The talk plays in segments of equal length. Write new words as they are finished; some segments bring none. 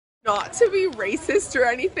Not to be racist or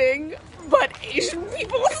anything, but Asian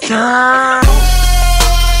people.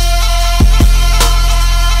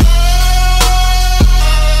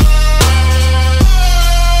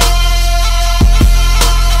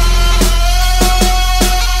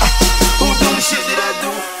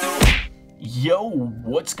 Yo,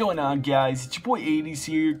 what's going on, guys? It's your boy 80s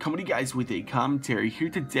here, coming to you guys with a commentary here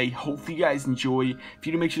today. Hopefully you guys enjoy. If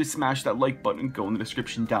you do, make sure to smash that like button, go in the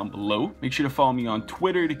description down below. Make sure to follow me on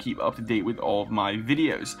Twitter to keep up to date with all of my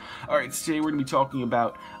videos. Alright, so today we're going to be talking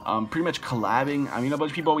about pretty much collabing. I mean, a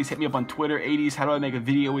bunch of people always hit me up on Twitter, 80s, how do I make a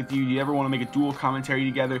video with you? Do you ever want to make a dual commentary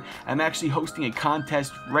together? I'm actually hosting a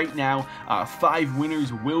contest right now. 5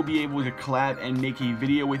 winners will be able to collab and make a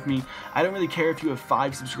video with me. I don't really care if you have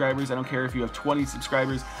 5 subscribers. I don't care if you have 20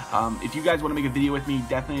 subscribers. If you guys want to make a video with me,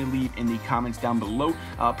 definitely leave in the comments down below.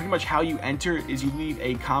 Pretty much how you enter is you leave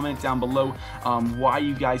a comment down below why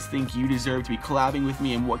you guys think you deserve to be collabing with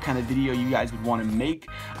me and what kind of video you guys would want to make.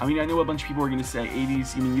 I mean, I know a bunch of people are going to say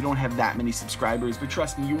 80s, you mean you don't have that many subscribers, but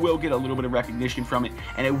trust me, you will get a little bit of recognition from it,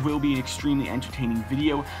 and it will be an extremely entertaining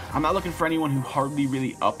video. I'm not looking for anyone who hardly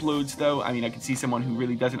really uploads though. I mean, I can see someone who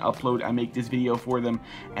really doesn't upload. I make this video for them,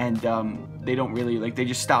 and they don't really, like, they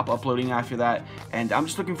just stop uploading after that. And I'm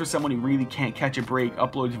just looking for someone who really can't catch a break,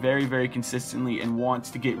 uploads very consistently, and wants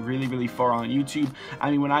to get really far on YouTube. I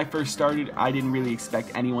mean, when I first started, I didn't really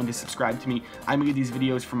expect anyone to subscribe to me. I made these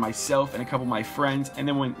videos for myself and a couple of my friends, and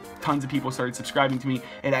then when tons of people started subscribing to me,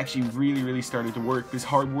 it actually really started to work. This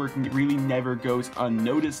hard work really never goes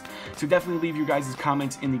unnoticed. So definitely leave your guys'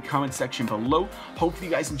 comments in the comment section below. Hopefully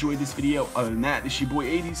you guys enjoyed this video. Other than that, this is your boy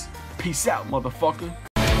 80s. Peace out, motherfucker.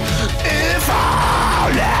 If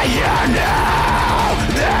only you knew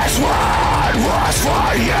this one was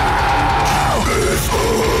for you. If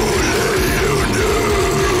only